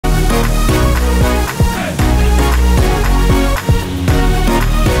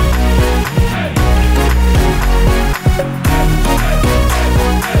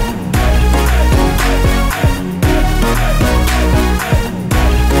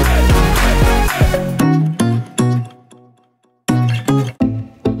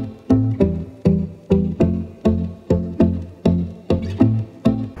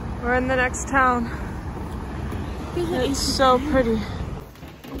next town. It's so pretty.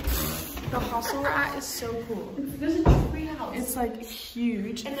 The hostel we're at is so cool. There's a tree house. It's like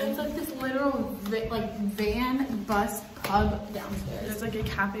huge. And there's like this literal like van, bus, pub downstairs. There's like a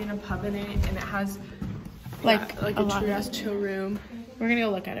cafe and a pub in it, and it has like a treehouse chill room. We're gonna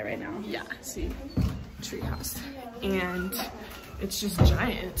go look at it right now. Yeah, see, treehouse, and it's just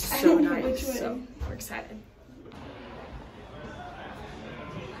giant. It's so nice. So we're excited.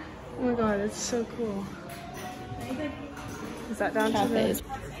 Oh my god, it's so cool. Is that down Cafe. to the...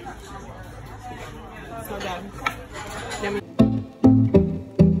 So good. Yummy.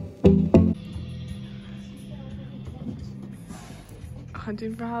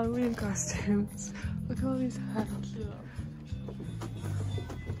 Hunting for Halloween costumes. Look at all these hats.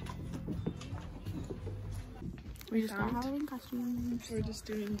 We just got Halloween costumes. We're just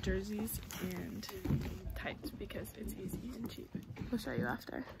doing jerseys and tights because it's easy and cheap. We'll show you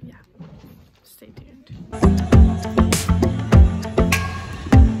after. Yeah. Stay tuned.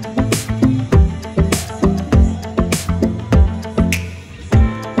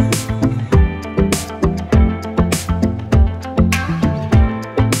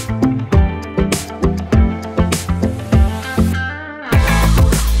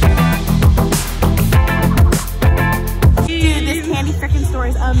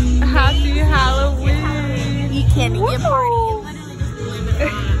 Happy Halloween! Eat candy, be a party.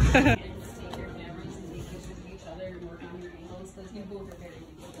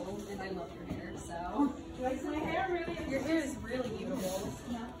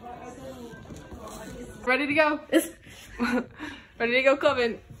 Ready to go? Ready to go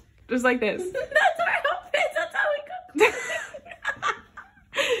clubbing. Just like this. That's our outfits, that's how we go.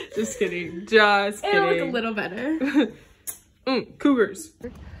 Just kidding. Just kidding. It'll look a little better. Cougars.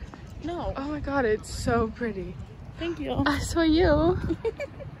 No. Oh my god, it's so pretty. Thank you. I saw you.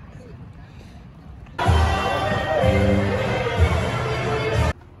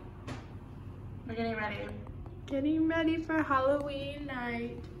 We're getting ready. Getting ready for Halloween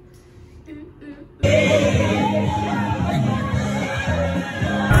night.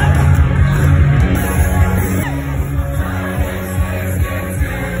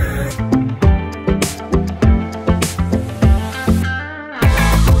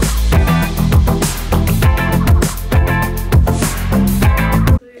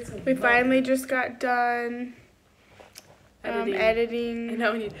 We finally just got done editing. I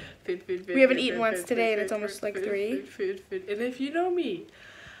know we need food. We haven't eaten once today, and it's almost like 3. Food. And if you know me,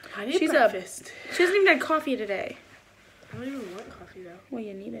 I need She's breakfast. She hasn't even had coffee today. I don't even want coffee though. Well,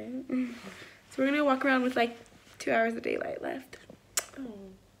 you need it. So we're gonna walk around with like 2 hours of daylight left. Oh,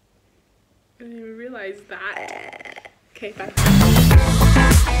 I didn't even realize that. Okay, bye.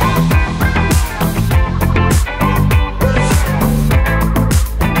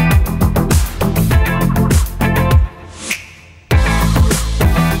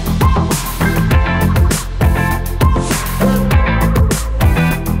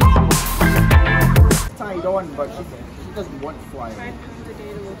 But she doesn't want to fly. 5 pounds a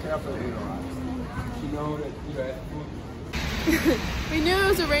day to look after the She know that We knew it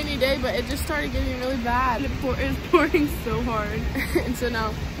was a rainy day, but it just started getting really bad. It was pouring so hard. And so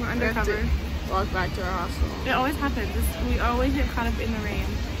now we're undercover. We have to walk back to our hostel. It always happens. We always get caught up in the rain.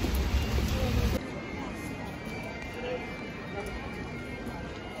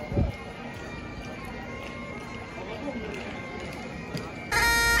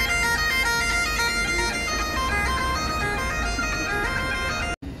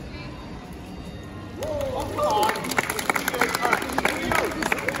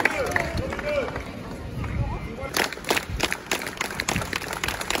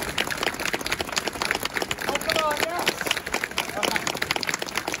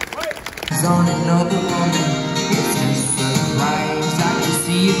 On another woman, it's just surprise. I can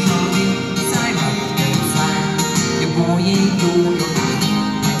see it coming time after time. Your boy ain't loyal.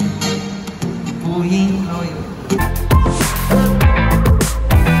 Your boy ain't loyal.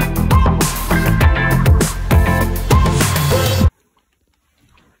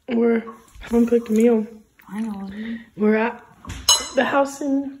 We're home cooked meal. Finally. We're at the house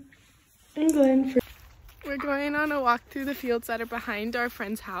in England. We're going on a walk through the fields that are behind our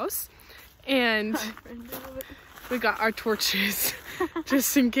friend's house. And we got our torches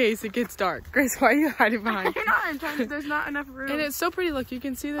just in case it gets dark. Grace, why are you hiding behind? You're not in time. There's not enough room. And it's so pretty. Look, you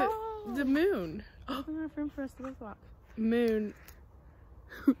can see the moon. There's not enough room for us to both walk. Moon.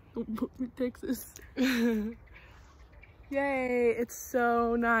 Texas. Yay! It's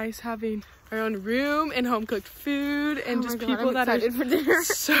so nice having our own room and home cooked food and just people that are for dinner.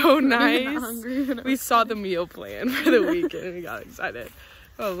 so nice. I'm not hungry. We saw the meal plan for the week and we got excited.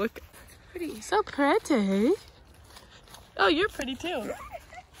 Oh, look. Pretty. So pretty. Oh, you're pretty too.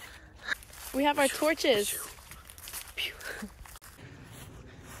 We have our torches.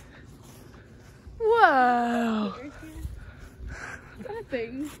 Whoa. Is that a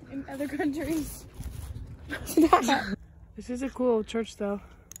thing in other countries? This is a cool church though.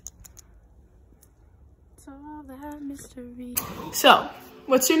 It's all that mystery. So,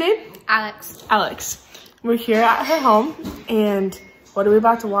 what's your name? Alex. Alex. We're here at her home, and what are we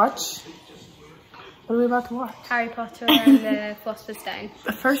about to watch? What are we about to watch? Harry Potter and the Philosopher's Stone.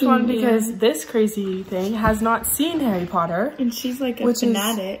 The first one, because this crazy thing has not seen Harry Potter. And she's like a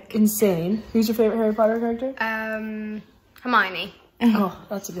fanatic. Is insane. Who's your favorite Harry Potter character? Hermione. Oh,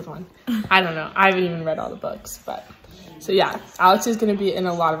 that's a good one. I don't know. I haven't even read all the books, but... So yeah, Alex is going to be in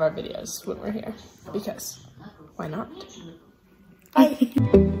a lot of our videos when we're here. Because, why not? Bye.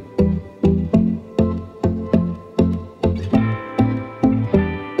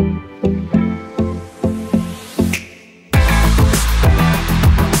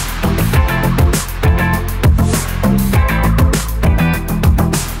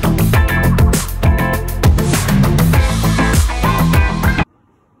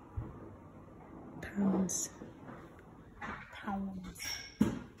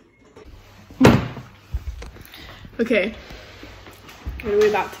 Okay, what are we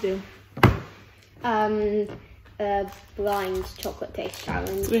about to do? Blind chocolate taste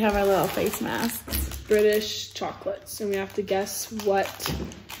challenge. We have our little face masks. British chocolates, and we have to guess what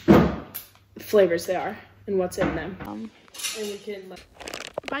flavors they are and what's in them. And we can like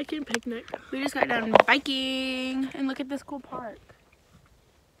biking picnic. We just got done biking, and look at this cool park.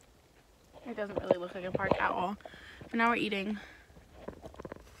 It doesn't really look like a park at all. But now we're eating.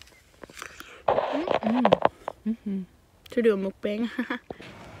 To do a mukbang.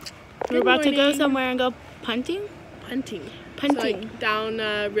 We're about to go somewhere and go punting. Punting. Punting. So, like, down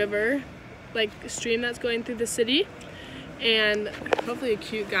a river, like a stream that's going through the city, and hopefully a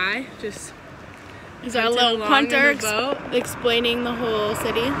cute guy just. He's our little punter explaining the whole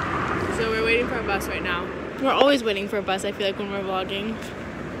city. So we're waiting for a bus right now. We're always waiting for a bus, I feel like, when we're vlogging.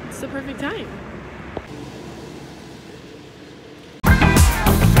 It's the perfect time.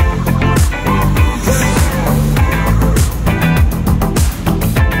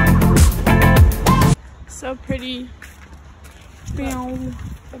 So pretty.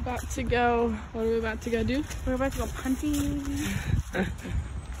 About to go. What are we about to go do? We're about to go punting.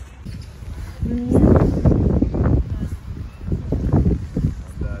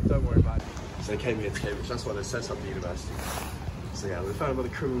 Don't worry about it. So they came here to Cambridge, that's why they set up the university. So yeah, we found where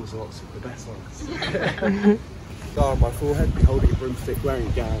the criminals are lots of the best ones. Guy on my forehead, holding a broomstick, wearing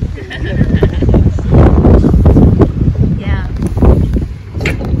a gown. Yeah.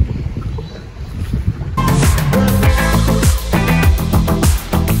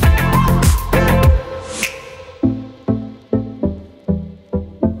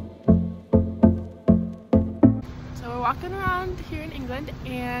 So we're walking around here in England,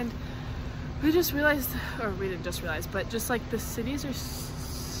 and we just realized, or we didn't just realize, but just like the cities are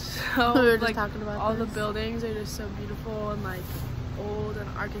so, We were just like talking about all this. the buildings are just so beautiful and like old and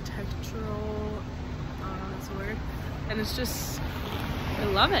architectural. I don't know, that's a word. And it's just, I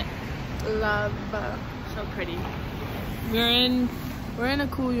love it. Love. So pretty. We're in a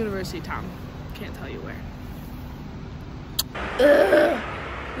cool university town. Can't tell you where.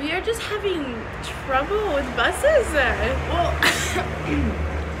 We are just having trouble with buses. Well,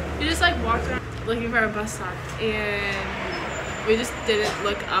 we just like walked around looking for a bus stop, and we just didn't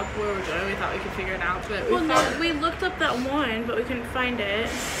look up where we're going. We thought we could figure it out, but We looked up that one, but we couldn't find it.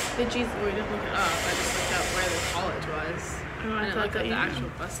 we didn't look it up. I just looked up where the college was. Oh, I didn't look up the you- actual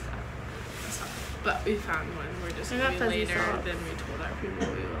bus stop. But we found one. We're just I gonna got be fuzzy later socks. than we told our people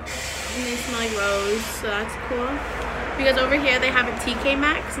we will. And they smell like rose, so that's cool. Because over here they have a TK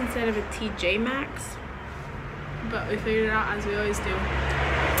Maxx instead of a TJ Maxx. But we figured it out as we always do.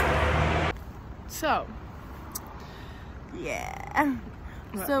 So, Yeah.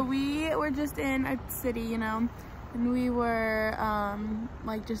 So we were just in a city, you know, and we were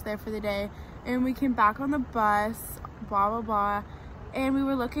like just there for the day, and we came back on the bus, blah blah blah, and we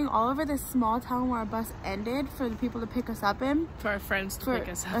were looking all over this small town where our bus ended for the people to pick us up in. for our friends to For pick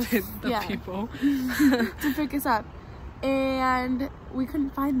us up, us, the yeah. people. To pick us up, and we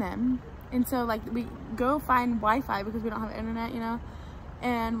couldn't find them, and so like we go find Wi-Fi because we don't have internet, you know,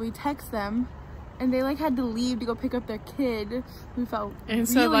 and we text them, and they like had to leave to go pick up their kid. We felt And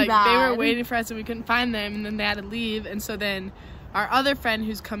so really like bad. they were waiting for us and we couldn't find them, and then they had to leave, and so then our other friend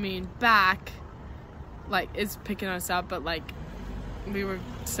who's coming back like is picking us up, but like we were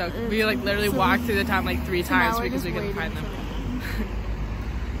we like literally walked through the town like 3 times now we're because just we couldn't waiting find them.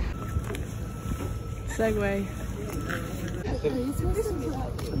 for segue.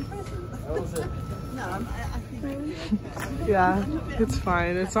 Yeah, it's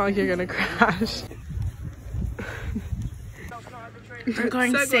fine. It's not like you're gonna crash. We're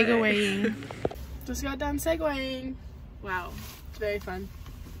going segwaying. Just got done segwaying. Wow. It's very fun.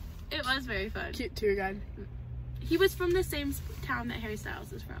 It was very fun. Cute tour guide. He was from the same town that Harry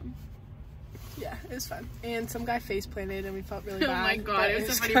Styles is from. Yeah, it was fun. And some guy face planted and we felt really bad. Oh my god, it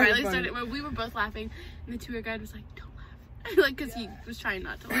was so funny. Riley started, well, we were both laughing and the tour guide was like, don't laugh. Like, cause he was trying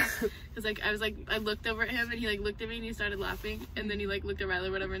not to laugh. Cause like, I looked over at him and he like looked at me and he started laughing. And then he like looked at Riley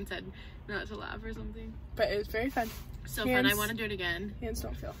or whatever and said not to laugh or something. But it was very fun. So fun, I want to do it again. Hands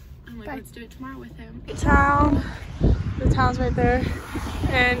don't feel. I'm like, let's do it tomorrow with him. The town's right there.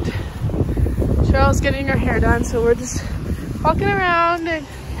 And Cheryl's getting her hair done, so we're just walking around and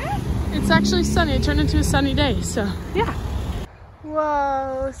it's actually sunny. It turned into a sunny day, so yeah.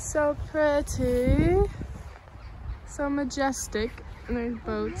 Whoa, so pretty. So majestic. And there's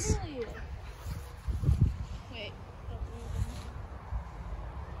boats. Wait.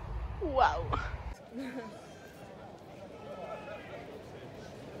 Wow.